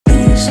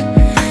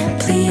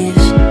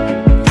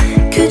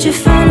you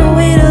find a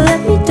way to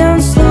let me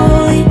down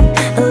slowly.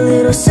 A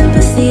little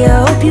sympathy,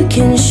 I hope you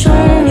can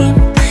show me.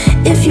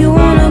 If you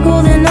wanna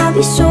go, then I'll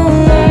be so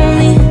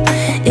lonely.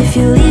 If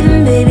you're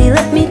leaving, baby,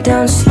 let me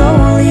down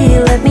slowly.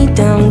 Let me